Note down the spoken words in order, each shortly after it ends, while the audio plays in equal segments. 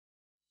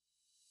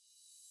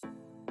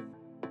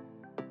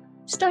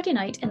Starting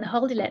out in the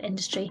holiday let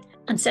industry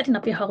and setting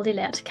up your holiday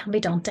let can be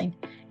daunting,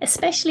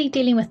 especially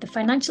dealing with the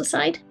financial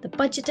side, the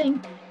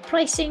budgeting,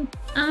 pricing,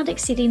 and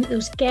exceeding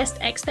those guest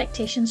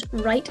expectations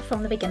right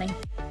from the beginning.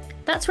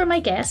 That's where my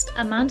guest,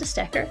 Amanda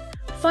Stecker,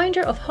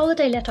 founder of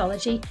Holiday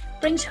Letology,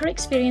 brings her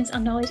experience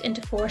and knowledge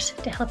into force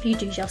to help you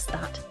do just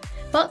that.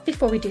 But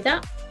before we do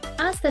that,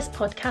 as this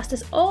podcast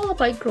is all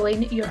about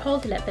growing your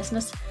holiday let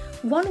business,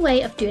 one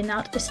way of doing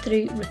that is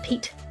through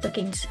repeat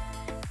bookings.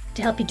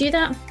 To help you do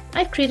that,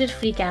 I've created a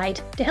free guide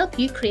to help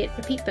you create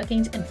repeat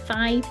bookings in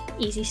 5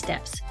 easy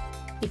steps.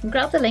 You can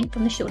grab the link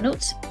from the show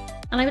notes,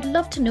 and I would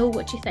love to know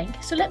what you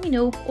think, so let me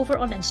know over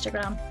on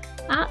Instagram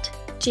at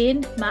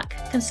Jane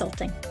Mac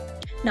Consulting.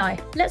 Now,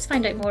 let's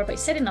find out more about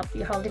setting up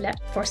your holiday let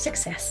for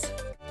success.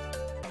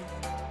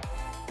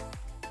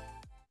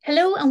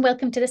 Hello and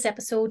welcome to this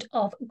episode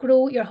of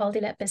Grow Your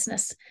Holiday Let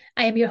Business.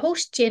 I am your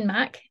host, Jane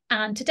Mac,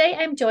 and today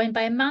I'm joined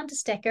by Amanda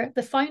Stecker,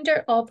 the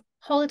founder of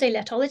Holiday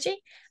Letology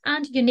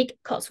and Unique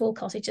Cotswold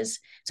Cottages.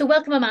 So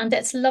welcome, Amanda.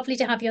 It's lovely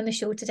to have you on the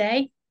show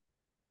today.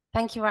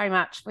 Thank you very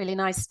much. Really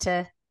nice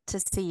to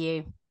see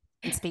you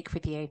and speak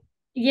with you.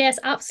 Yes,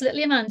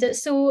 absolutely, Amanda.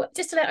 So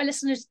just to let our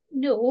listeners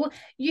know,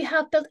 you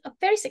have built a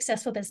very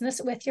successful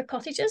business with your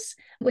cottages,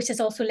 which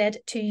has also led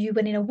to you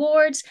winning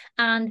awards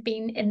and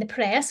being in the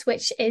press,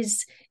 which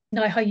is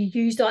now how you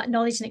use that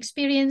knowledge and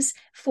experience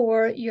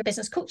for your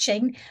business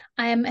coaching,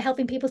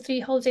 helping people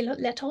through Holiday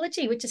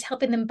Letology, which is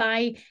helping them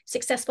buy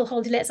successful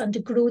holiday lets and to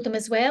grow them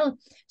as well.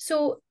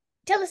 So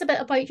tell us a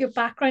bit about your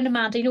background,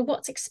 Amanda. You know,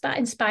 what's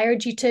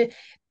inspired you to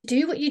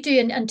do what you do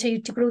and to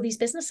grow these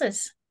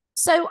businesses?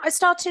 So I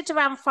started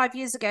around 5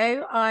 years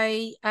ago.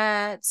 I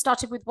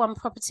started with one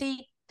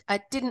property. I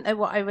didn't know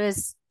what I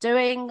was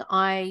doing.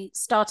 I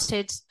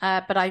started,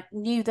 but I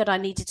knew that I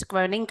needed to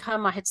grow an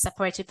income. I had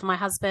separated from my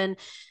husband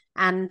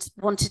and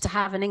wanted to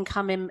have an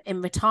income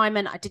in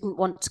retirement. I didn't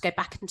want to go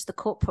back into the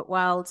corporate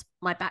world.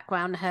 My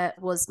background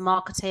was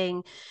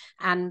marketing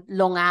and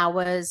long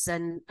hours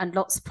and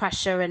lots of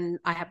pressure, and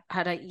I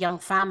had a young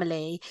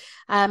family.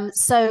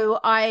 So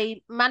I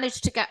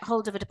managed to get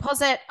hold of a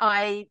deposit.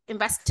 I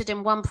invested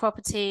in one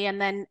property and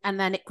then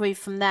it grew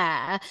from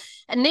there.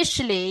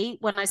 Initially,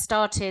 when I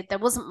started, there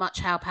wasn't much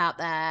help out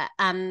there,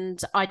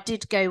 and I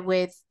did go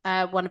with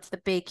one of the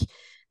big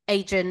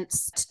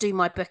agents to do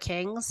my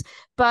bookings,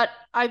 but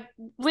I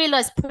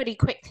realized pretty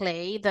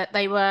quickly that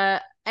they were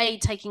A,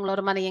 taking a lot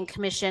of money in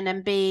commission,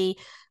 and B,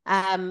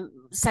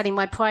 setting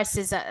my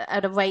prices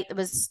at a rate that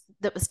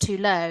was too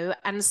low.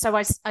 And so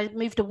I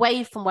moved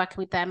away from working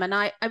with them, and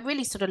I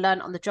really sort of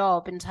learned on the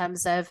job in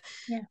terms of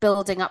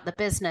building up the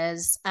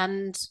business.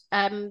 And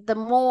the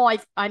more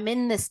I'm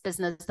in this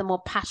business, the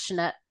more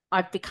passionate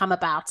I've become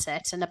about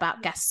it and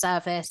about guest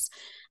service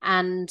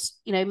and,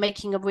 you know,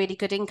 making a really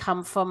good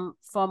income from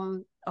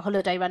a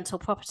holiday rental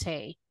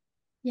property.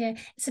 Yeah,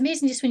 it's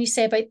amazing just when you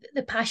say about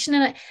the passion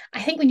in it.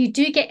 I think when you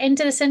do get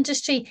into this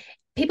industry,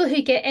 people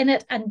who get in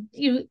it and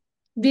you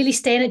really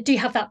stay in it do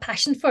have that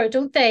passion for it,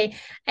 don't they?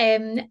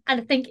 And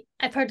I think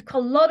I've heard a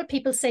lot of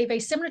people say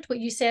very similar to what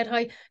you said,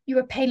 how you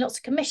were paying lots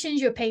of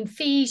commissions, you were paying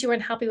fees, you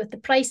weren't happy with the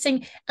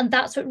pricing, and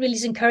that's what really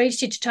has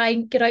encouraged you to try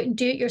and get out and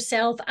do it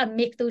yourself and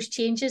make those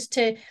changes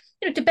to,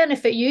 you know, to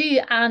benefit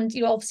you and,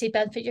 you know, obviously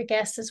benefit your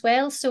guests as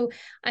well. So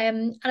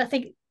and I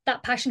think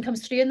that passion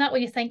comes through in that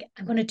when you think,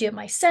 I'm going to do it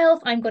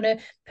myself, I'm going to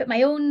put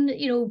my own,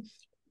 you know,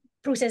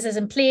 processes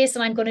in place,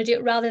 and I'm going to do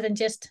it rather than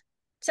just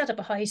set up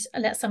a house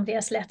and let somebody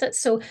else let it.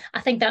 So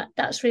I think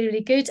that's really,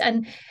 really good.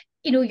 And,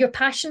 you know, your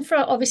passion for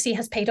it obviously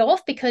has paid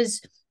off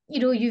because, you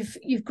know,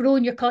 you've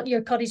grown your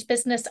cottage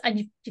business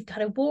and you've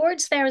got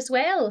awards there as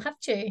well,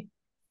 haven't you?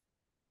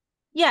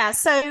 Yeah,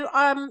 so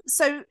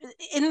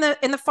in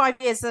the 5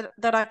 years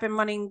that I've been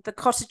running the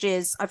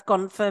cottages, I've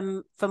gone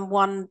from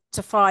 1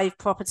 to 5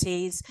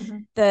 properties. Mm-hmm.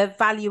 The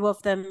value of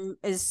them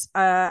is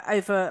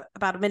over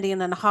about $1.5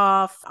 million.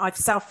 I've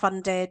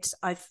self-funded,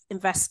 I've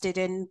invested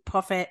in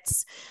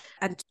profits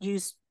and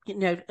used, you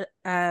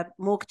know,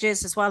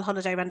 mortgages as well,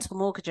 holiday rental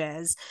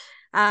mortgages.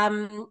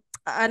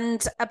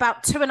 And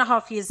about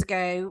 2.5 years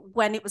ago,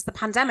 when it was the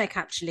pandemic,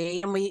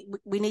 actually, and we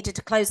needed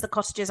to close the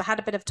cottages, I had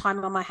a bit of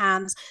time on my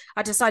hands.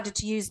 I decided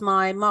to use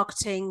my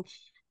marketing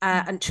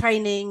and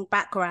training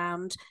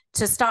background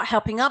to start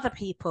helping other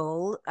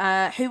people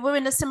who were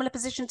in a similar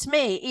position to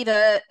me.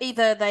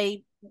 Either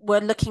they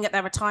were looking at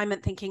their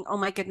retirement thinking, oh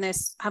my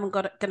goodness, haven't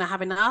going to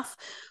have enough,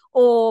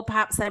 or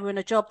perhaps they were in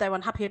a job they were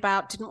unhappy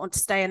about, didn't want to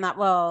stay in that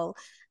role.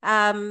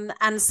 And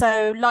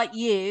so, like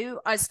you,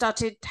 I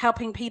started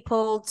helping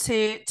people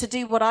to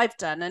do what I've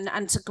done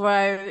and to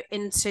grow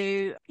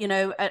into, you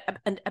know,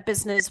 a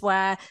business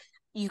where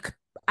you could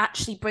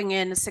actually bring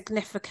in a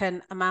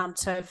significant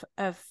amount of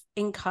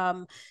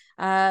income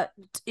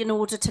in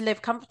order to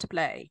live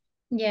comfortably.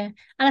 Yeah,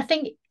 and I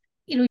think,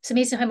 you know, it's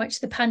amazing how much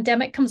the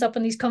pandemic comes up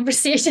in these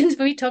conversations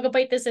when we talk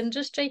about this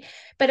industry,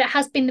 but it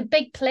has been the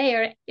big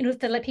player, you know,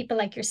 to let people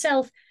like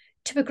yourself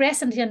to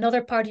progress into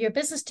another part of your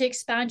business, to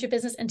expand your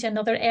business into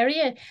another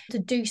area, to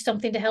do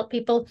something to help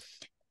people,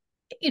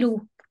 you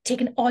know,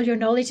 taking all your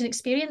knowledge and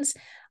experience.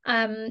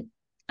 And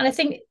I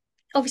think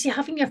obviously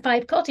having your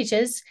 5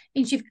 cottages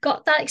means you've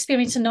got that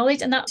experience and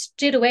knowledge, and that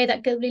straight away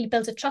that really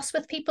builds a trust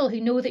with people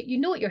who know that you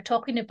know what you're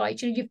talking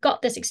about. You've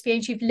got this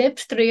experience, you've lived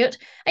through it,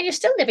 and you're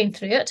still living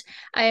through it.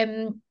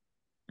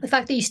 The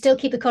fact that you still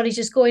keep the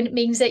cottages going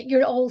means that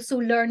you're also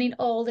learning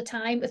all the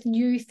time with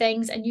new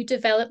things and new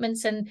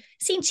developments and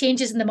seeing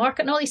changes in the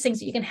market and all these things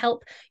that you can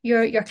help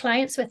your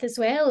clients with as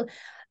well.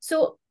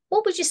 So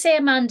what would you say,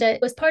 Amanda,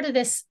 was part of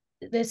this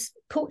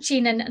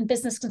coaching and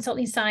business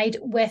consulting side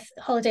with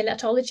holiday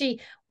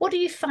letology? What are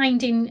you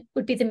finding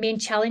would be the main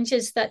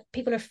challenges that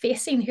people are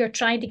facing who are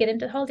trying to get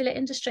into the holiday let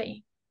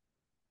industry?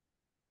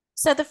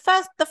 So the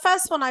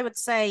first one I would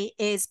say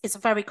is it's a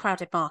very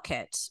crowded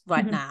market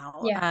right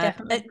now. Yeah,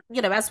 definitely.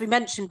 As we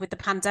mentioned with the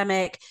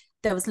pandemic,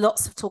 there was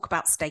lots of talk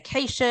about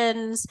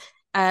staycations,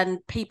 and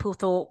people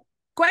thought,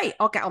 great,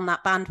 I'll get on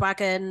that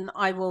bandwagon.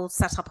 I will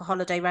set up a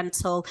holiday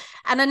rental.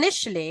 And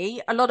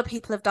initially, a lot of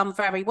people have done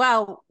very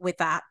well with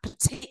that,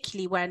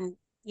 particularly when,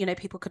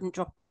 people couldn't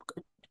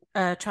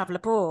travel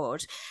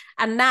abroad.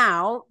 And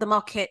now the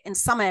market in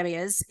some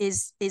areas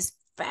is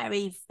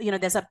very,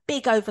 there's a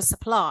big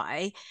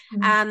oversupply,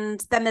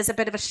 and then there's a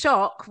bit of a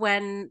shock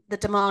when the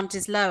demand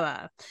is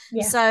lower.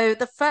 So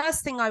the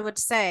first thing I would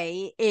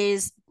say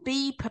is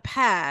be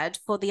prepared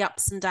for the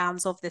ups and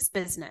downs of this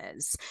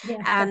business.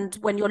 And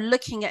when you're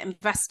looking at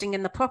investing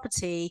in the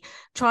property,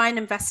 try and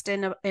invest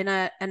in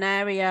an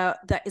area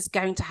that is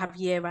going to have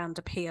year-round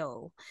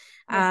appeal.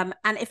 And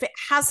if it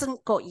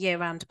hasn't got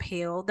year-round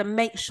appeal, then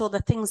make sure the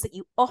things that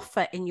you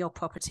offer in your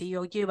property,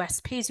 your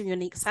USPs or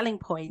unique selling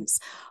points,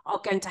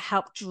 are going to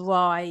help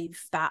drive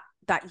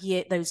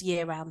those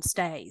year-round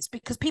stays,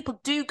 because people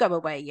do go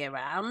away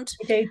year-round,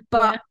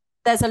 but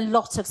there's a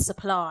lot of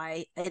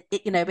supply.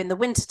 In the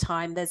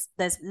wintertime,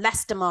 there's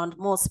less demand,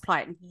 more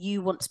supply, and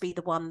you want to be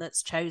the one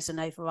that's chosen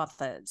over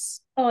others.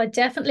 Oh,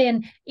 definitely.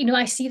 And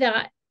I see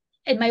that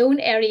in my own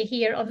area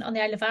here on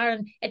the Isle of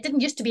Arran. It didn't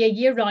used to be a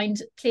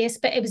year-round place,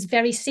 but it was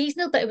very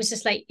seasonal. But it was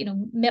just like,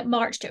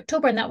 March to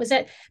October, and that was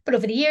it. But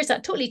over the years,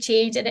 that totally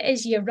changed, and it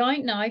is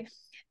year-round now.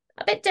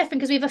 A bit different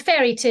because we have a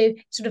ferry to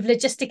sort of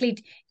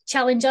logistically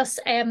challenge us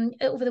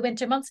over the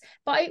winter months.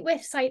 But out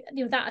with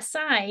that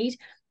aside,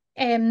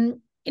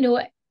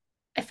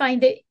 I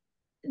find that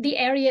the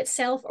area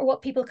itself, or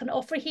what people can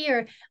offer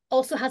here,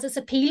 also has its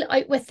appeal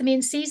out with the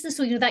main season.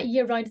 So, that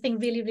year-round thing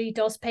really, really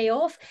does pay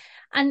off.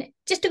 And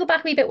just to go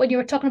back a wee bit, when you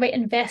were talking about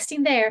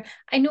investing there,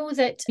 I know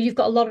that you've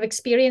got a lot of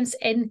experience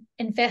in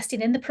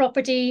investing in the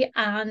property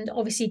and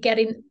obviously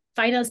getting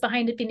finance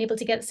behind it, being able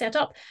to get it set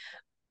up.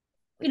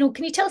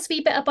 Can you tell us a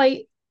wee bit about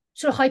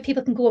sort of how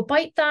people can go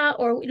about that,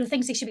 or,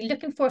 things they should be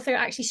looking for if they're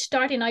actually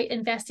starting out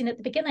investing at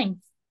the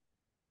beginning?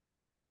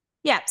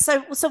 Yeah, so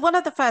one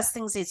of the first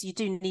things is you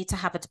do need to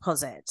have a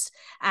deposit.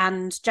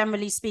 And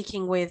generally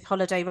speaking, with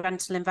holiday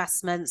rental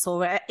investments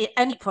or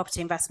any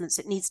property investments,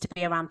 it needs to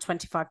be around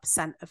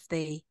 25% of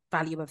the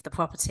value of the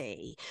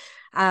property.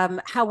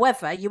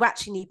 However, you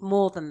actually need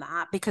more than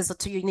that, because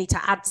you need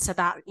to add to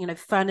that,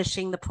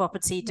 furnishing the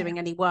property, doing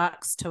any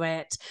works to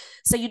it.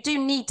 So you do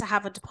need to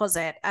have a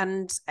deposit.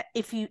 And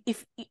if you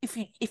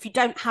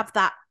don't have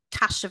that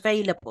cash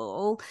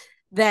available,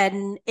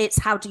 then it's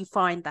how do you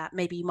find that?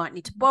 Maybe you might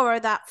need to borrow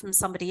that from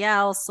somebody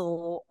else,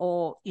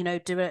 or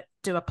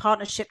do a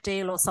partnership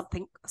deal or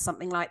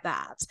something like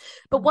that.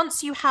 But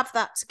once you have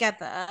that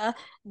together,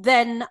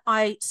 then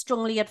I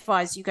strongly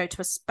advise you go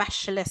to a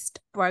specialist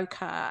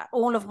broker.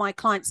 All of my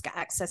clients get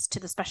access to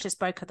the specialist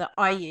broker that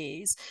I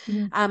use.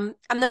 And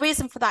the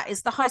reason for that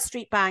is the high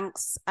street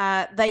banks,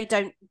 they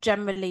don't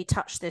generally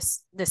touch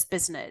this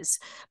business,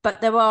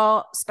 but there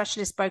are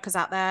specialist brokers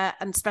out there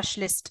and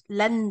specialist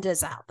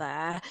lenders out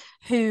there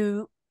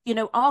who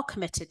are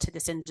committed to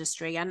this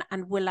industry and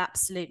will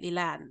absolutely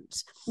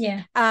lend.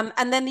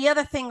 And then the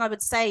other thing I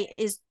would say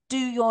is do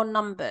your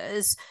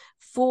numbers,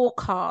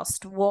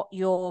 forecast what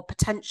your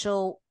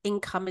potential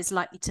income is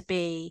likely to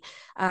be,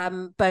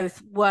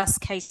 both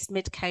worst case,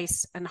 mid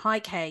case, and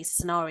high case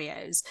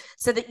scenarios,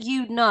 so that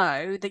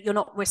that you're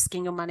not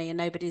risking your money, and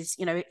nobody's,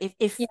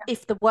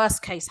 if the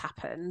worst case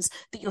happens,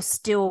 that you're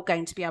still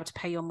going to be able to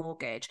pay your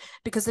mortgage.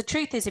 Because the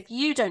truth is, if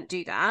you don't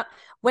do that,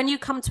 when you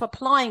come to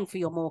applying for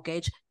your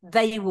mortgage,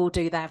 they will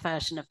do their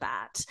version of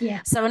that.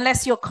 So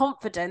unless you're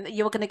confident that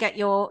you're going to get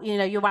you're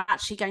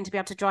actually going to be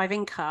able to drive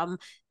income,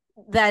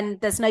 then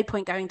there's no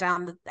point going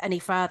down the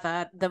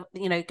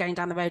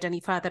road any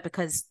further,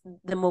 because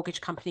the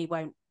mortgage company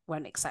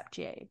won't accept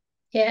you.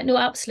 Yeah, no,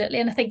 absolutely.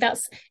 And I think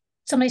that's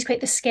sometimes quite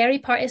the scary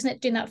part, isn't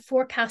it? Doing that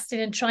forecasting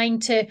and trying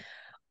to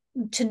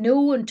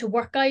know and to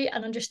work out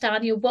and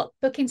understand, what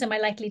bookings am I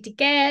likely to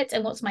get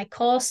and what's my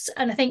costs.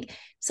 And I think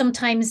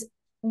sometimes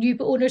new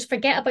owners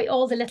forget about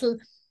all the little,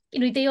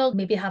 they all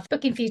maybe have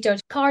booking fees or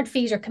card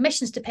fees or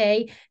commissions to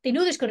pay. They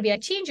know there's going to be a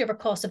changeover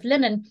cost of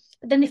linen,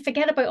 but then they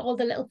forget about all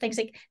the little things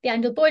like the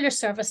annual boiler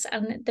service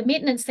and the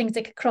maintenance things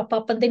that could crop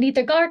up, and they need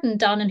their garden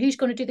done, and who's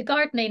going to do the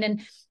gardening.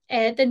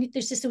 And then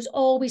there's just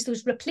always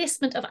those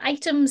replacement of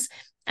items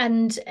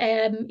and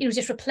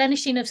just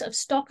replenishing of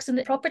stocks in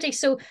the property.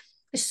 So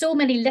there's so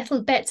many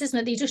little bits, isn't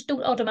it, that you just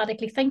don't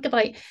automatically think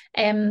about.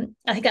 I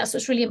think that's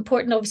what's really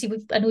important.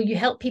 Obviously, I know you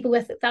help people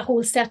with that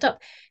whole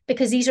setup,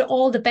 because these are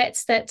all the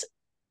bits that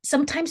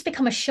sometimes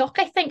become a shock,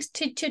 I think,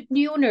 to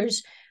new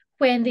owners,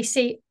 when they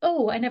say,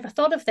 oh, I never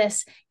thought of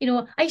this.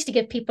 I used to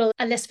give people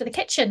a list for the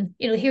kitchen.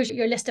 Here's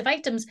your list of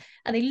items.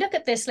 And they look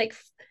at this like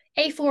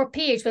A4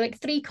 page with like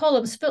 3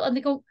 columns full, and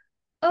they go,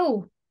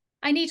 oh,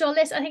 I need all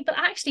this. I think, but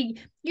actually,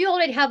 you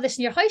already have this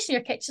in your house, in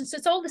your kitchen. So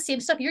it's all the same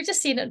stuff. You're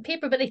just seeing it on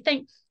paper, but they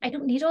think, I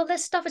don't need all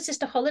this stuff. It's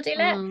just a holiday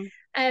let.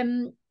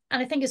 And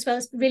I think as well,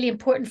 it's really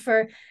important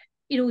for,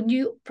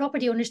 new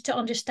property owners to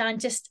understand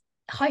just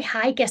how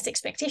high guest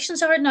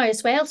expectations are now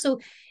as well. So,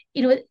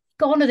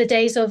 gone are the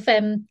days of,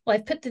 well,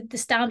 I've put the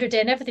standard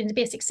in, everything, the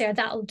basics there,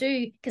 that'll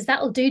do, because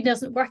that'll do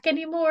doesn't work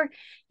anymore.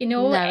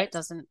 No, it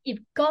doesn't.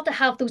 You've got to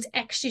have those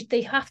extras.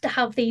 They have to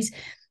have these,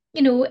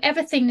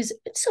 everything's,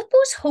 I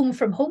suppose, home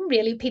from home,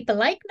 really, people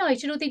like now.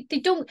 They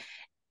don't,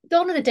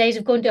 gone are the days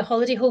of going to a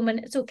holiday home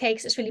and it's okay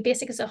because it's really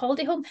basic, it's a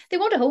holiday home. They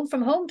want a home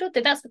from home, don't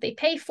they? That's what they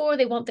pay for.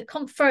 They want the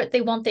comfort,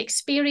 they want the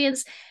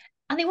experience,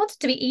 and they want it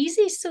to be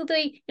easy. So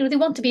they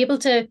want to be able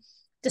to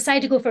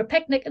decide to go for a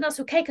picnic, and that's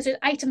okay because there's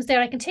items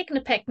there I can take on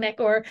a picnic,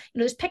 or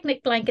there's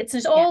picnic blankets,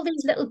 and there's all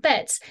these little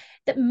bits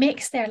that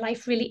makes their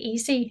life really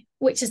easy,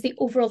 which is the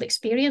overall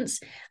experience.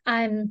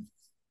 And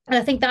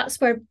I think that's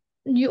where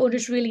new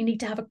owners really need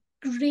to have a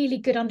really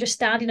good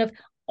understanding of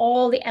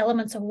all the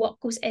elements of what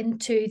goes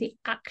into the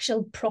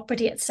actual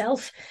property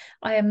itself,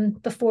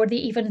 before they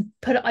even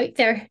put it out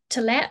there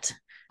to let.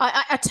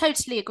 I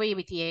totally agree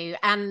with you,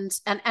 and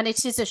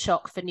it is a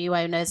shock for new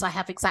owners. I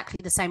have exactly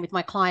the same with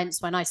my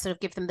clients when I sort of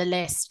give them the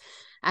list,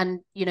 and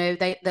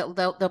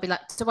they'll be like,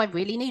 do I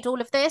really need all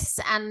of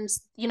this? And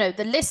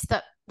the list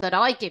that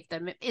I give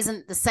them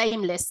isn't the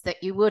same list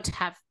that you would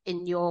have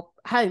in your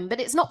home,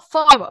 but it's not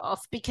far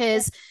off,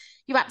 because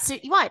you're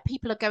absolutely right.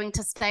 People are going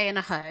to stay in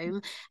a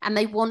home and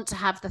they want to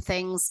have the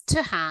things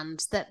to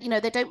hand that,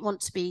 they don't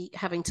want to be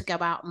having to go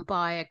out and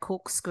buy a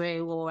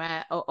corkscrew or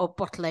a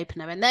bottle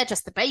opener. And they're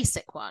just the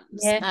basic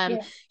ones.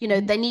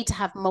 They need to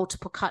have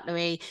multiple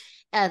cutlery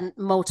and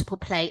multiple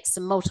plates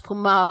and multiple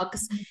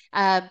mugs,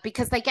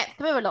 because they get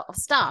through a lot of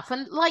stuff,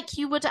 and like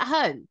you would at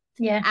home.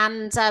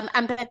 And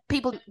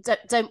people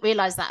don't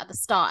realize that at the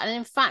start. And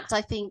in fact,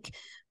 I think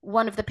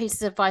one of the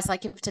pieces of advice I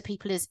give to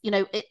people is,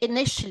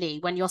 initially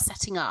when you're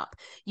setting up,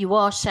 you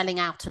are shelling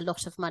out a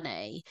lot of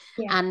money,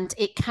 and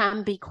it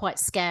can be quite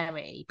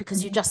scary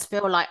because you just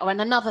feel like, and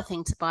another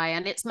thing to buy,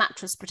 and it's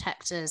mattress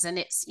protectors, and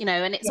it's,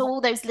 and it's all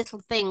those little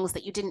things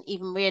that you didn't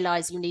even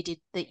realize you needed,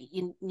 that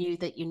you knew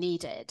that you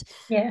needed.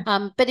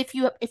 But if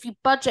you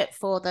budget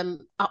for them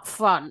up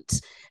front,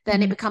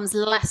 then it becomes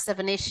less of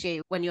an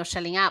issue when you're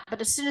shelling out.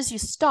 But as soon as you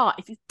start,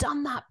 if you've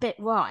done that bit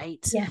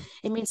right,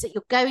 it means that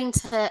you're going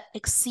to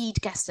exceed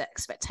guest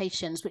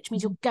expectations, which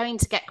means you're going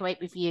to get great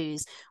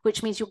reviews,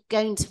 which means you're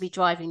going to be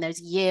driving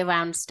those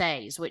year-round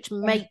stays, which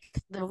make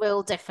the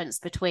real difference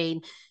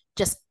between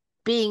just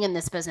being in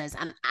this business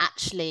and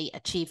actually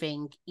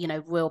achieving,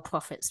 real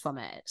profits from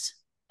it.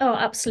 Oh,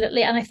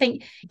 absolutely. And I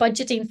think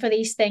budgeting for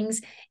these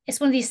things, it's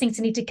one of these things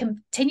you need to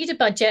continue to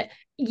budget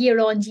year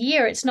on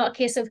year. It's not a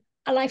case of,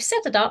 I've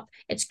set it up,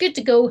 it's good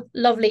to go,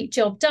 lovely,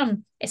 job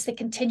done. It's the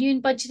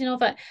continuing budgeting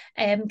of it.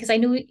 Because I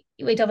know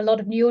we'd have a lot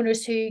of new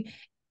owners who,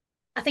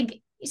 I think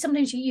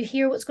sometimes you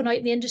hear what's going on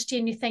in the industry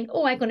and you think,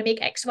 oh, I'm going to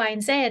make X, Y,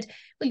 and Z.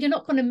 Well, you're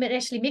not going to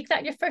initially make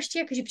that your first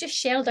year because you've just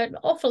shelled out an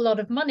awful lot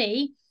of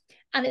money.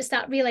 And it's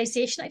that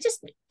realization, I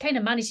just kind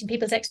of managing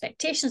people's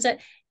expectations that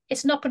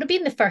it's not going to be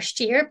in the first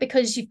year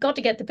because you've got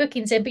to get the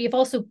bookings in, but you've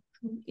also,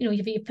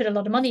 you've put a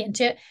lot of money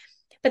into it.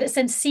 But it's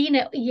then seeing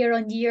it year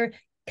on year,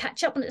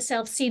 catch up on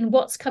itself, seeing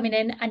what's coming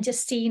in and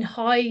just seeing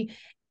how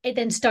it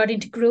then starting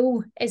to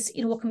grow is,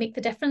 what can make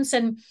the difference.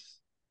 And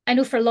I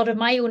know for a lot of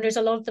my owners,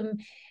 a lot of them,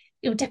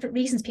 different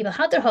reasons people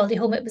had their holiday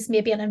home. It was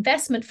maybe an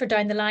investment for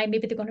down the line.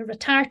 Maybe they're going to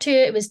retire to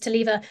it. It was to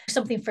leave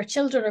something for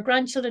children or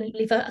grandchildren,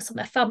 leave a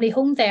family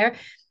home there.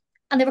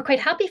 And they were quite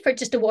happy for it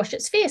just to wash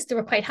its face. They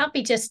were quite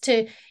happy just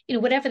to,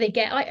 whatever they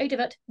get out of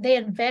it, they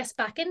invest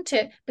back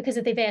into it, because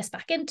if they invest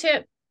back into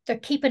it, they're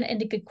keeping it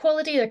into good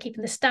quality. They're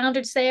keeping the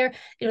standards there.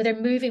 They're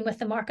moving with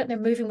the market. They're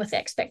moving with the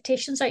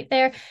expectations out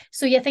there.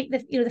 So I think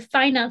that, the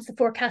finance, the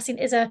forecasting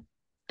is a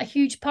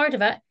huge part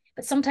of it.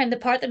 But sometimes the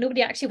part that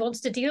nobody actually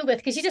wants to deal with,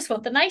 because you just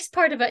want the nice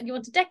part of it and you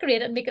want to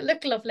decorate it and make it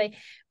look lovely.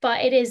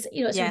 But it is,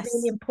 it's a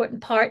really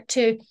important part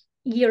to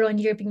year on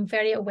year being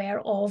very aware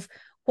of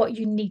what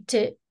you need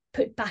to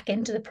put back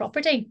into the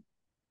property.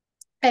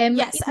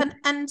 Yes,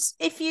 and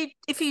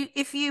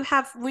if you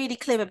have really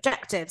clear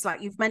objectives,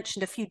 like you've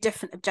mentioned a few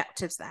different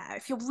objectives there,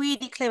 if you're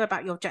really clear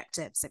about your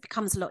objectives, it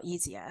becomes a lot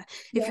easier.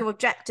 If your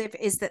objective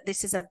is that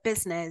this is a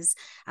business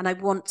and I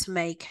want to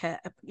make a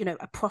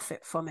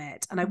profit from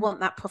it, and I want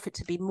that profit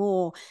to be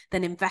more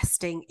than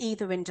investing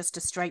either in just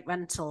a straight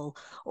rental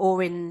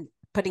or in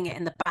putting it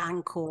in the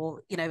bank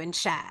or, you know, in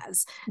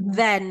shares, Mm-hmm.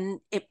 then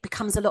it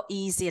becomes a lot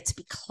easier to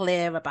be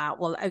clear about,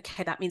 well,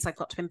 okay, that means I've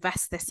got to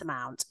invest this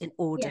amount in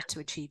order to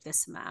achieve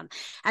this amount.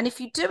 And if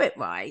you do it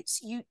right,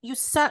 you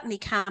certainly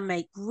can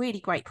make really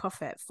great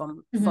profit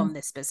from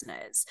this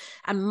business,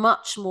 and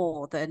much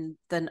more than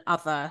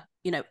other,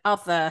 you know,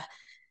 other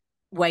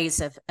ways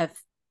of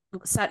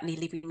certainly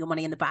leaving your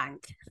money in the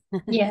bank.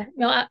 Yeah,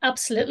 no,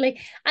 absolutely.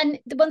 And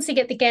once they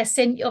get the guests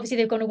in, obviously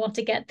they're going to want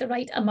to get the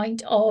right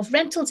amount of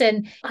rentals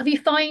in. Have you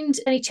found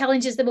any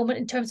challenges at the moment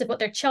in terms of what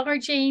they're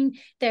charging,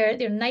 their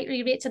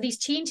nightly rates? Are these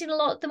changing a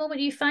lot at the moment?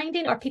 Are you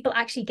finding? Are people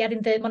actually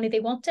getting the money they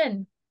want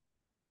in?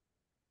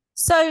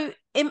 So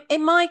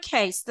in my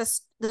case,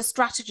 the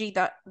strategy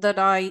that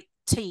I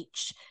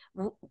teach,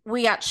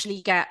 we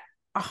actually get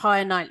a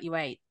higher nightly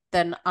rate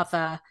than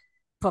other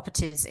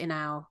properties in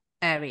our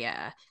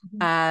area,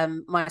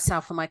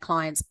 myself and my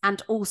clients,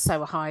 and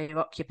also a higher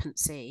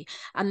occupancy.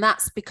 And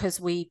that's because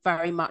we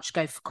very much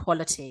go for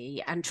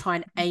quality and try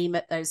and aim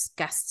at those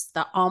guests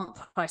that aren't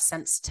price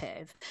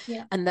sensitive,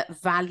 and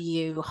that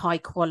value high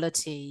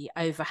quality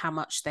over how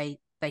much they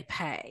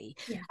pay.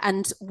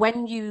 And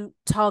when you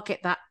target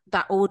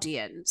that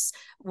audience,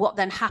 what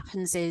then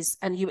happens is,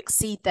 and you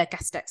exceed their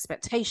guest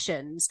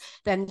expectations,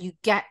 then you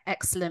get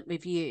excellent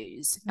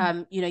reviews.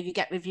 You know, you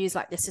get reviews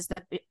like, this is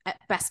the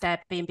best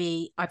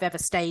Airbnb I've ever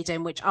stayed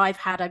in, which I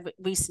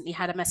recently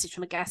had a message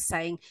from a guest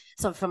saying,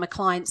 so from a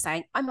client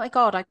saying, oh my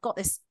God, I got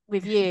this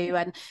review.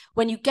 And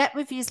when you get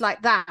reviews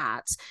like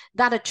that,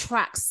 that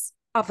attracts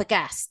other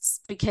guests,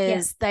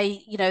 because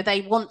they, you know,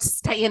 they want to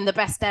stay in the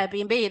best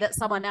Airbnb that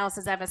someone else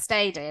has ever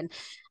stayed in.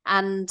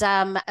 And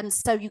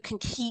so you can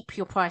keep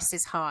your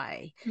prices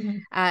high.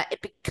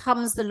 It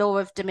becomes the law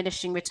of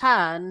diminishing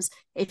returns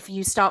if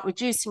you start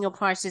reducing your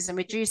prices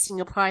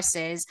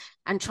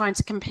and trying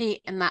to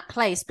compete in that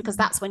place, because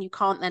that's when you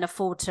can't then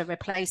afford to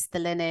replace the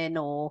linen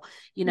or,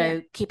 you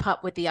know, keep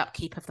up with the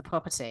upkeep of the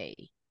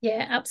property.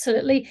 Yeah,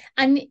 absolutely.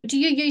 And do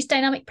you use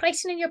dynamic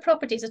pricing in your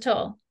properties at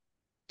all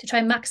to try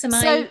and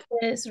maximize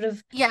the sort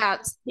of?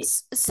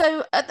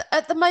 So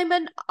at the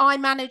moment, I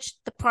manage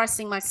the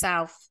pricing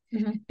myself,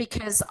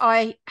 because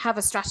I have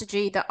a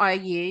strategy that I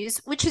use,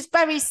 which is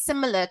very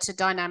similar to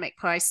dynamic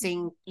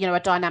pricing, you know, a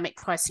dynamic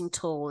pricing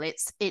tool.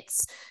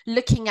 It's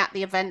looking at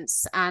the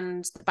events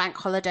and the bank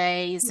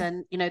holidays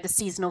and, you know, the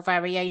seasonal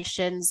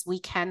variations,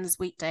 weekends,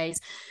 weekdays,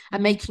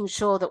 and making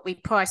sure that we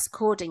price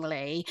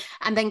accordingly,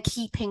 and then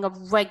keeping a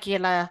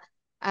regular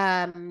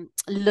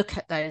look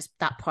at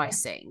that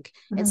pricing.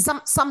 And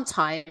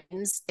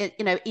sometimes it,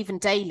 you know, even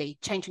daily,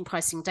 changing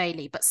pricing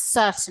daily, but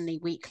certainly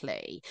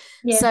weekly.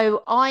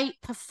 So I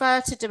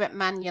prefer to do it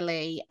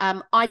manually.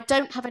 I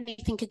don't have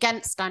anything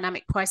against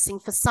dynamic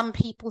pricing for some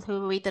people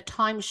who are either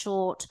time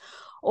short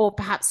or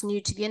perhaps new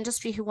to the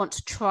industry who want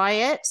to try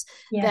it.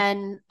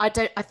 Then I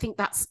think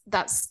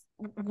that's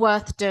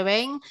worth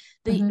doing.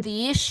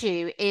 The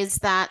issue is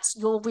that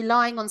you're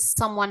relying on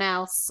someone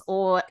else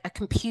or a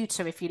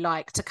computer, if you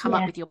like, to come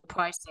up with your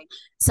pricing.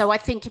 So I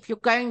think if you're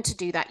going to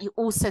do that, you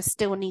also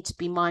still need to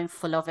be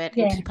mindful of it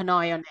and keep an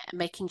eye on it, and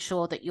making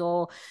sure that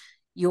you're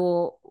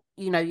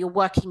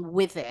working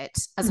with it,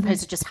 as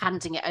opposed to just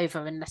handing it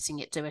over and letting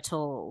it do it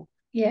all.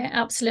 Yeah,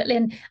 absolutely.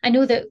 And I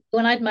know that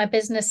when I had my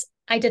business,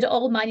 I did it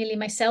all manually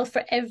myself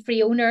for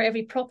every owner,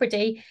 every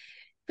property.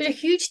 It was a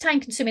huge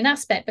time-consuming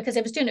aspect, because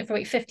I was doing it for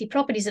about 50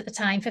 properties at the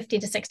time, 50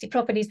 to 60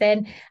 properties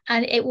then.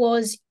 And it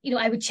was, you know,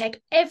 I would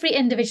check every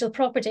individual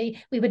property.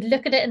 We would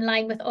look at it in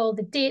line with all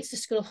the dates, the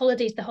school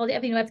holidays, the holiday,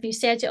 everything you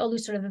said, all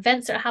those sort of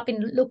events that are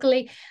happening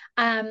locally.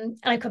 And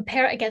I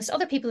compare it against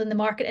other people in the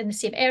market in the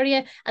same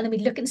area. And then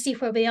we'd look and see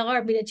where we are,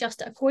 and we'd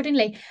adjust it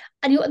accordingly.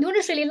 And the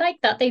owners really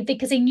liked that,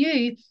 because they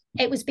knew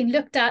it was being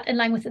looked at in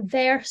line with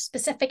their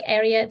specific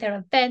area, their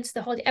events,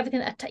 the holiday, everything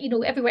that, you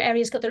know, everywhere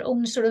area's got their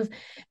own sort of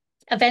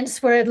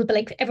events where it'll be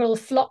like everyone will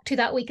flock to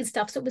that week and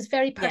stuff. So it was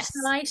very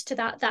personalized to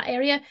that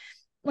area.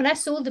 When I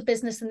sold the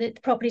business and the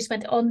properties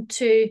went on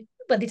to,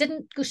 well, they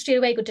didn't go straight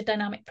away go to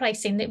dynamic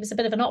pricing. It was a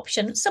bit of an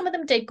option. Some of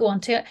them did go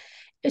on to it.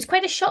 It was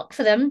quite a shock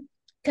for them,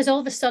 because all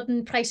of a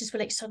sudden prices were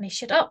like suddenly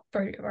shot up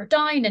or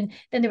down, and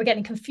then they were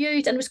getting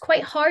confused, and it was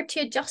quite hard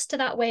to adjust to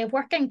that way of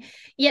working.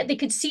 Yet they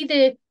could see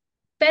the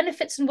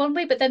benefits in one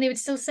way, but then they would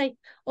still say,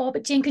 oh,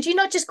 but Jane, could you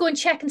not just go and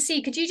check and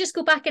see? Could you just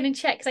go back in and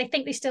check? Because I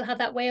think they still have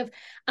that way of,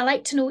 I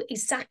like to know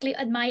exactly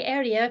in my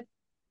area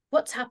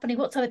what's happening,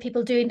 what's other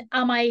people doing.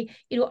 Am I,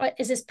 you know,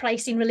 is this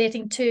pricing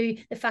relating to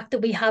the fact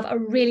that we have a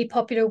really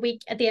popular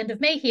week at the end of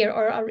May here,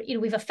 or you know,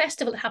 we have a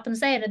festival that happens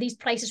then? Are these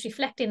prices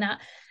reflecting that?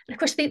 And of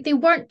course they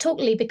weren't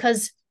totally,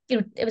 because you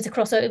know, it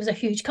was a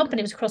huge company,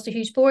 it was across a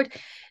huge board.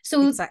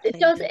 So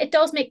it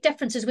does make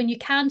differences when you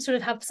can sort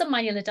of have some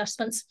manual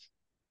adjustments.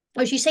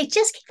 Or as you say,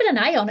 just keeping an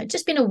eye on it,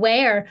 just being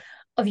aware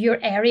of your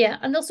area.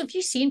 And also, if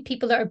you've seen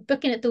people that are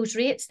booking at those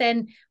rates,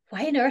 then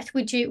why on earth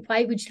would you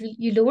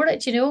lower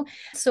it, you know?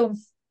 So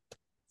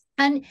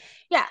And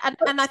yeah,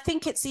 and I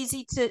think it's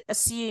easy to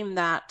assume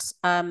that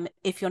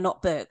if you're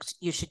not booked,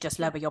 you should just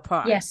lower your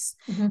yeah. price.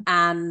 Mm-hmm.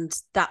 And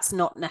that's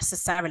not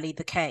necessarily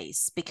the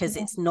case, because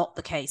Yeah. it's not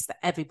the case that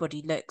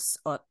everybody looks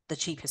at the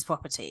cheapest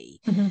property.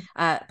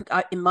 Mm-hmm.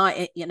 In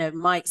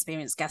my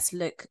experience, guests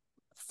look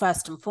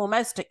first and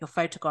foremost at your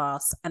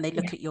photographs, and they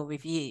Yeah. look at your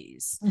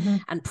reviews, Mm-hmm.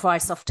 and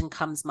price often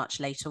comes much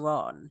later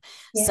on.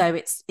 Yeah.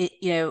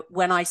 So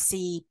when I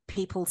see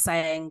people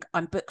saying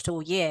I'm booked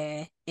all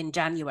year in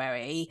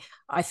January,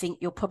 I think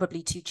you're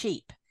probably too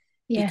cheap.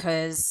 Yeah.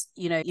 Because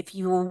if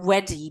you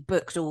already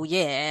booked all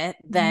year,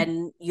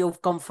 then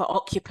you've gone for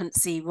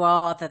occupancy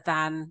rather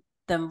than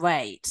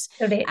rate.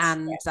 The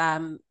rates.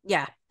 And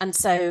and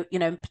so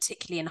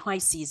particularly in high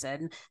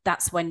season,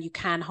 that's when you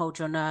can hold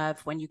your nerve,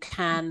 when you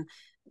can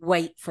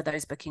wait for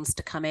those bookings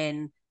to come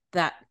in,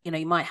 that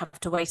you might have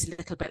to wait a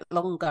little bit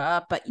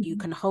longer, but you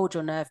can hold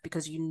your nerve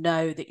because you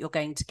know that you're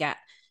going to get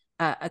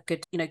a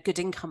good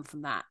income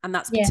from that. And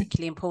that's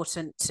particularly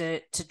important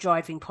to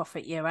driving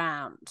profit year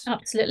round.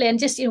 Absolutely. And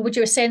just what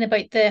you were saying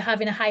about the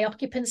having a high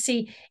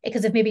occupancy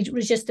because of maybe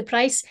reduced the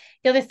price,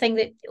 the other thing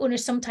that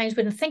owners sometimes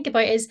wouldn't think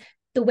about is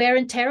the wear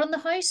and tear on the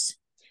house.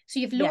 So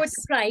you've lowered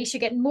the price,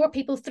 you're getting more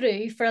people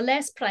through for a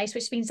less price,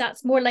 which means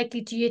that's more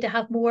likely to you to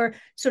have more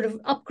sort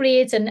of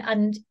upgrades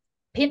and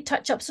paint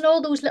touch-ups and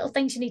all those little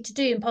things you need to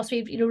do, and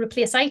possibly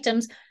replace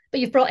items,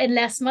 but you've brought in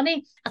less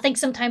money. I think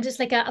sometimes it's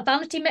like a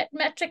vanity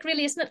metric,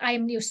 really, isn't it? I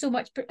am so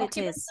much per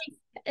occupancy,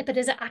 but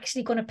is it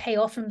actually going to pay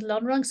off in the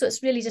long run? So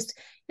it's really just,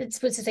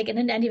 it's like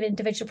in any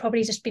individual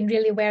property, just being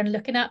really aware and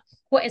looking at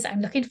what is it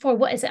I'm looking for,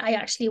 what is it I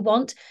actually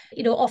want,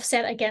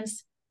 offset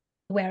against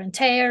wear and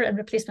tear and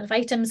replacement of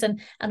items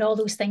and all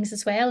those things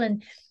as well.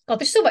 And God,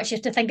 there's so much you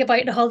have to think about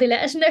in a holiday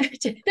letters now.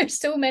 There's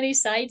so many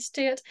sides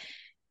to it.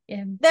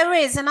 There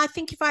is, and I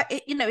think if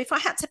I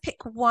had to pick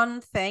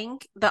one thing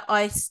that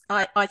I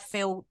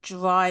feel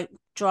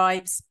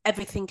drives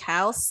everything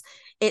else,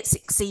 it's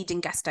exceeding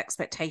guest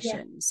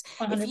expectations.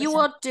 If you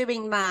are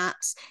doing that,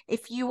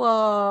 if you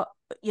are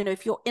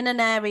if you're in an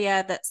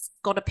area that's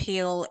got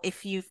appeal,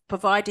 if you've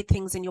provided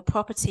things in your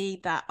property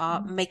that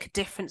make a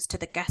difference to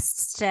the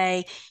guest's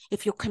stay,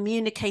 if you're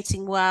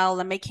communicating well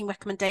and making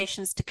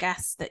recommendations to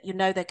guests that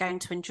they're going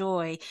to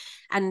enjoy,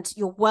 and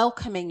you're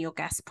welcoming your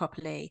guests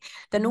properly,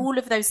 then all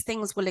of those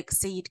things will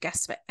exceed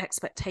guest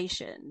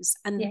expectations,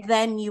 and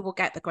then you will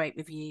get the great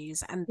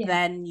reviews, and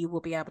then you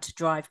will be able to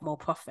drive more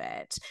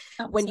profit.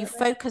 Absolutely. When you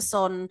focus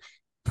on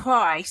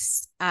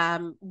price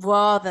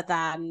rather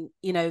than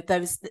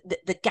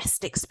the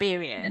guest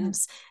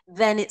experience,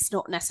 then it's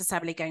not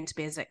necessarily going to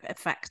be as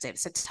effective.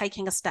 So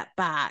taking a step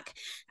back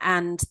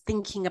and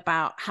thinking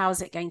about how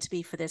is it going to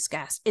be for this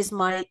guest, is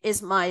my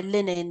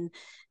linen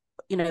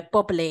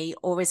bobbly,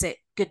 or is it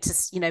good to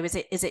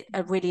is it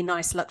a really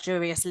nice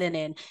luxurious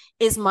linen,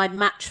 is my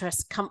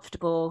mattress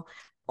comfortable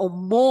or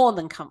more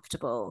than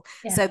comfortable,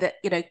 so that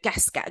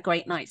guests get a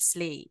great night's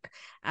sleep,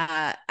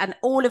 and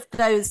all of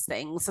those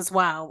things as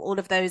well, all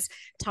of those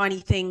tiny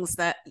things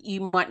that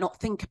you might not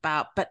think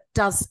about but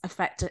does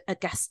affect a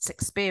guest's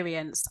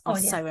experience are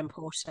so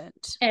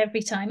important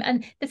every time.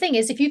 And the thing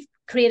is, if you've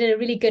created a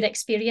really good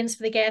experience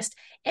for the guest,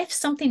 if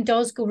something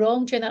does go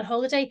wrong during that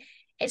holiday,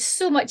 it's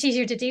so much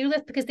easier to deal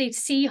with, because they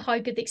see how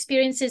good the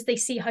experience is, they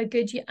see how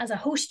good you as a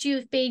host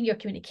you've been, your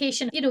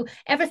communication,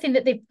 everything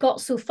that they've got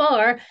so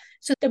far.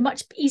 So they're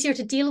much easier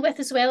to deal with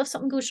as well if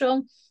something goes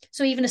wrong.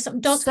 So even if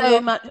something does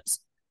go wrong.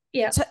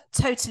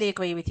 Totally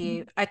agree with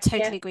you. I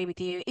totally agree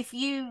with you. If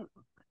you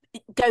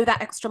go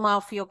that extra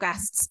mile for your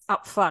guests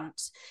up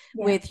front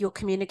with your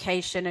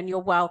communication and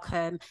your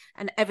welcome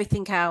and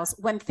everything else,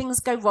 when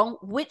things go wrong,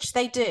 which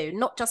they do,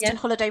 not just in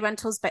holiday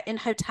rentals but in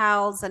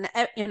hotels and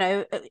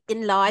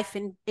in life,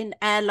 in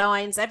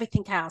airlines,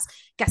 everything else,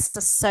 guests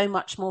are so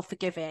much more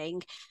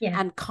forgiving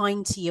and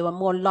kind to you, and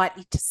more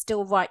likely to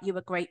still write you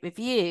a great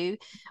review,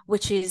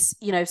 which is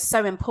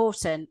so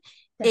important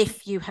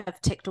if you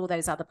have ticked all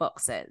those other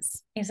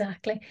boxes.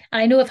 Exactly.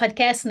 And I know I've had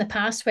guests in the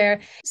past where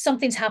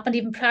something's happened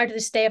even prior to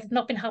this day, I've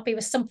not been happy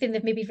with something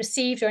they've maybe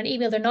received or an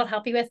email they're not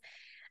happy with.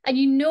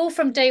 And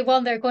from day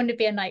one, they're going to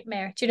be a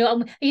nightmare.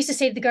 I used to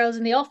say to the girls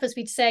in the office,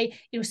 we'd say,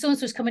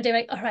 so-and-so's coming down,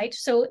 like, all right,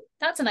 so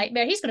that's a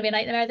nightmare. He's going to be a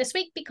nightmare this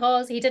week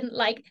because he didn't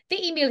like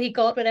the email he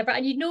got, whatever.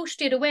 And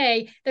straight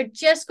away, they're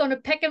just going to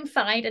pick and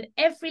find, and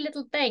every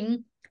little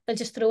thing they'll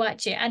just throw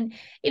at you. And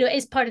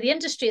it's part of the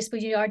industry. I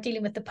suppose you are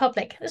dealing with the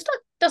public.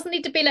 Doesn't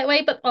need to be that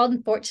way, but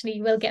unfortunately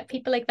you will get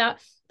people like that.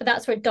 But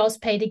that's where it does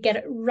pay to get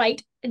it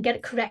right and get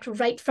it correct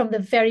right from the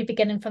very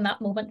beginning, from that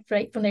moment,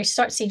 right from they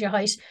start seeing your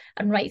house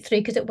and right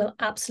through, because it will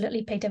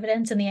absolutely pay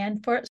dividends in the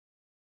end for it.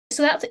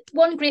 So that's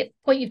one great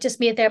point you've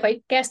just made there about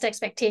guest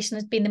expectation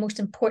as being the most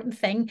important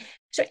thing.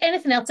 Is there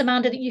anything else,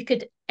 Amanda,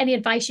 that any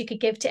advice you could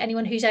give to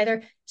anyone who's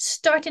either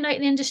starting out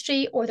in the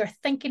industry or they're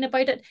thinking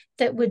about it,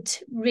 that would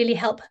really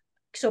help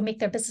make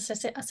their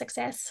business a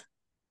success?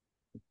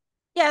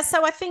 Yeah,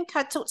 so I think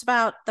I talked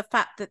about the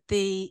fact that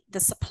the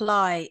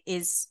supply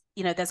is,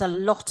 there's a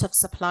lot of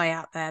supply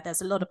out there.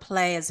 There's a lot of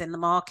players in the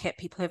market.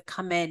 People have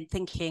come in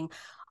thinking,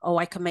 oh,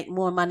 I can make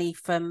more money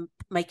from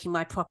making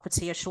my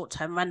property a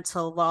short-term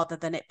rental rather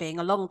than it being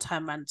a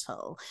long-term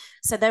rental.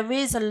 So there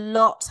is a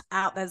lot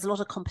out there. There's a lot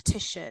of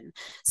competition.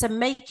 So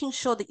making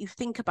sure that you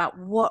think about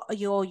what are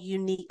your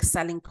unique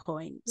selling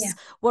points, Yeah.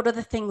 what are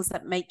the things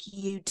that make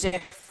you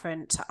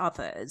different to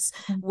others,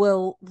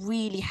 will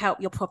really help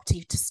your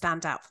property to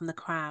stand out from the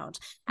crowd.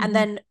 And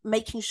then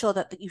making sure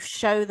that you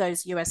show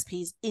those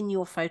USPs in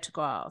your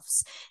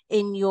photographs,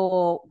 in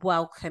your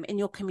welcome, in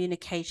your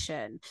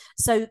communication.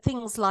 So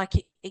things like,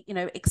 you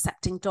know,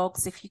 accepting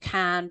dogs if you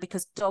can,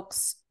 because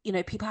dogs, you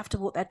know, people have to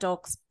walk their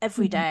dogs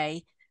every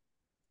day,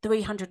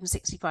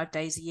 365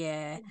 days a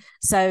year.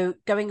 So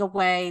going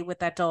away with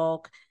their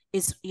dog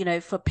is, you know,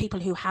 for people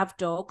who have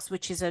dogs,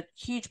 which is a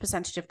huge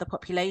percentage of the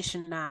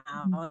population now,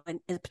 and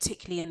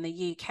particularly in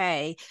the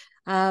UK,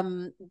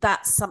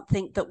 that's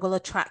something that will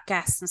attract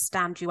guests and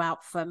stand you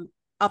out from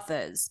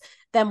others.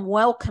 Then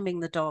welcoming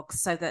the dog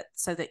so that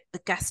the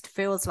guest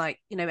feels like,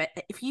 you know,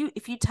 if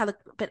you tell a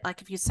bit,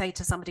 like if you say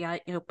to somebody,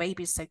 your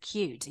baby's so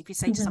cute, if you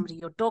say to somebody,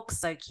 your dog's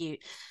so cute,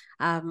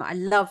 I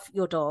love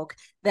your dog,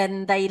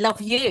 then they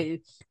love you.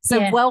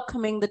 So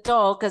welcoming the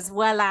dog as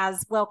well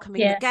as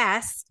welcoming the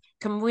guest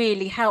can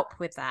really help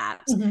with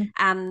that.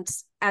 And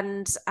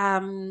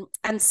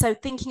so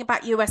thinking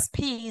about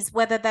USPs,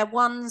 whether they're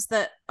ones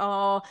that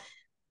are,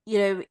 you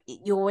know,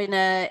 you're in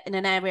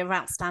an area of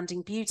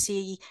outstanding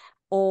beauty,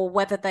 or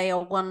whether they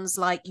are ones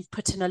like you've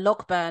put in a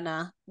log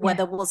burner where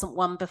there wasn't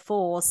one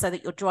before, so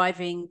that you're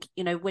driving,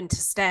 you know, winter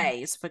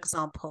stays, for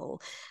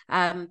example.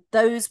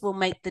 Those will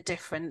make the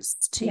difference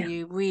to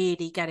you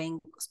really getting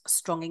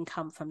strong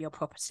income from your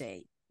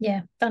property.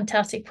 Yeah,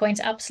 fantastic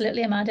points.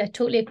 Absolutely, Amanda. I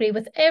totally agree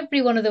with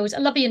every one of those. I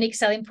love a unique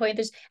selling point.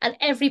 There's at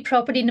every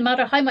property, no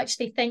matter how much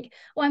they think,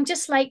 oh, I'm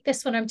just like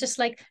this one, I'm just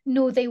like,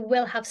 no, they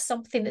will have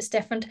something that's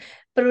different.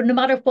 But no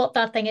matter what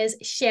that thing is,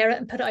 share it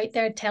and put it out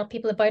there and tell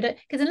people about it.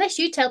 Because unless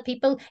you tell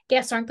people,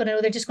 guests aren't going to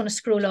know. They're just going to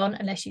scroll on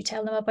unless you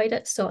tell them about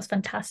it. So it's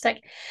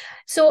fantastic.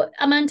 So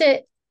Amanda,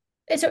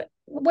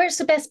 where's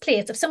the best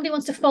place if somebody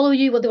wants to follow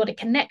you, or they want to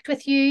connect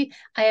with you,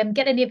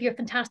 get any of your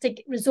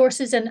fantastic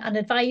resources and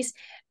advice?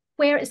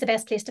 Where is the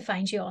best place to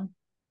find you on?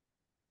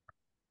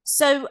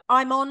 So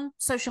I'm on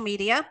social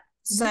media.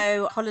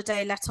 So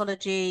Holiday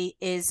Letology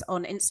is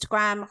on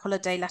Instagram.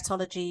 Holiday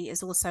Letology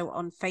is also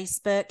on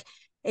Facebook.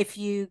 If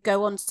you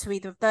go on to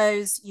either of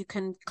those, you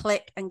can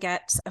click and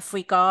get a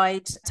free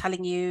guide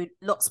telling you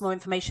lots more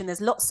information.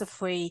 There's lots of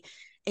free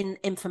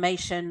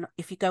information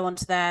if you go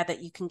onto there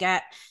that you can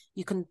get.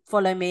 You can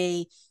follow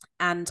me,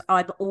 and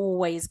I'm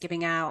always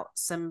giving out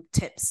some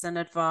tips and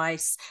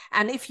advice.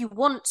 And if you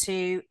want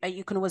to,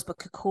 you can always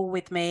book a call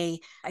with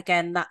me.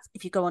 Again, that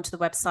if you go onto the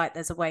website,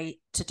 there's a way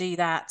to do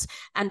that.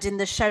 And in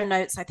the show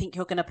notes, I think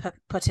you're going to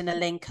put in a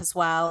link as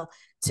well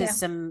to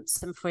some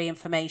free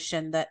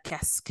information that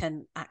guests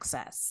can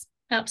access.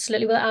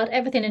 Absolutely. We'll add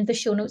everything in the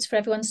show notes for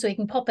everyone, so you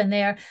can pop in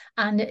there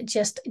and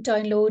just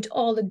download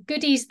all the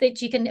goodies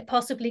that you can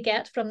possibly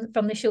get from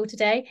the show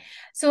today.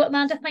 So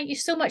Amanda, thank you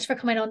so much for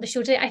coming on the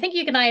show today. I think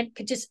you and I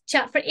could just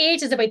chat for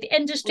ages about the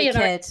industry and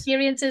our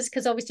experiences,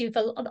 because obviously we've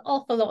an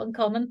awful lot in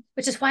common,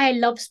 which is why I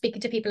love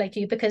speaking to people like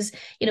you, because,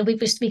 you know, we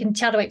can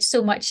chat about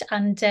so much,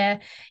 and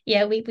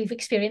we've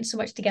experienced so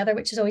much together,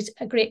 which is always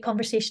a great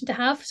conversation to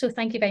have. So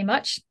thank you very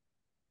much.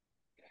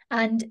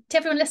 And to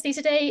everyone listening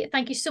today,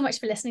 thank you so much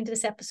for listening to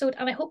this episode.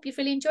 And I hope you've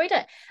really enjoyed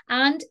it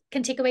and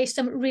can take away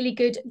some really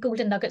good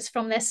golden nuggets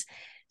from this.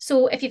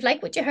 So if you've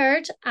liked what you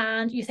heard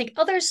and you think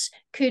others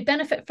could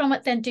benefit from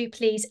it, then do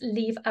please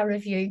leave a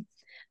review.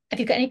 If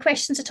you've got any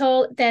questions at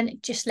all, then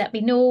just let me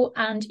know,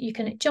 and you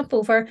can jump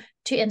over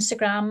to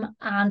Instagram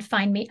and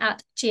find me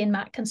at Jane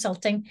Mack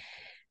Consulting.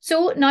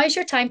 So now's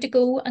your time to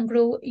go and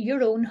grow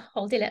your own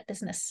holiday let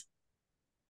business.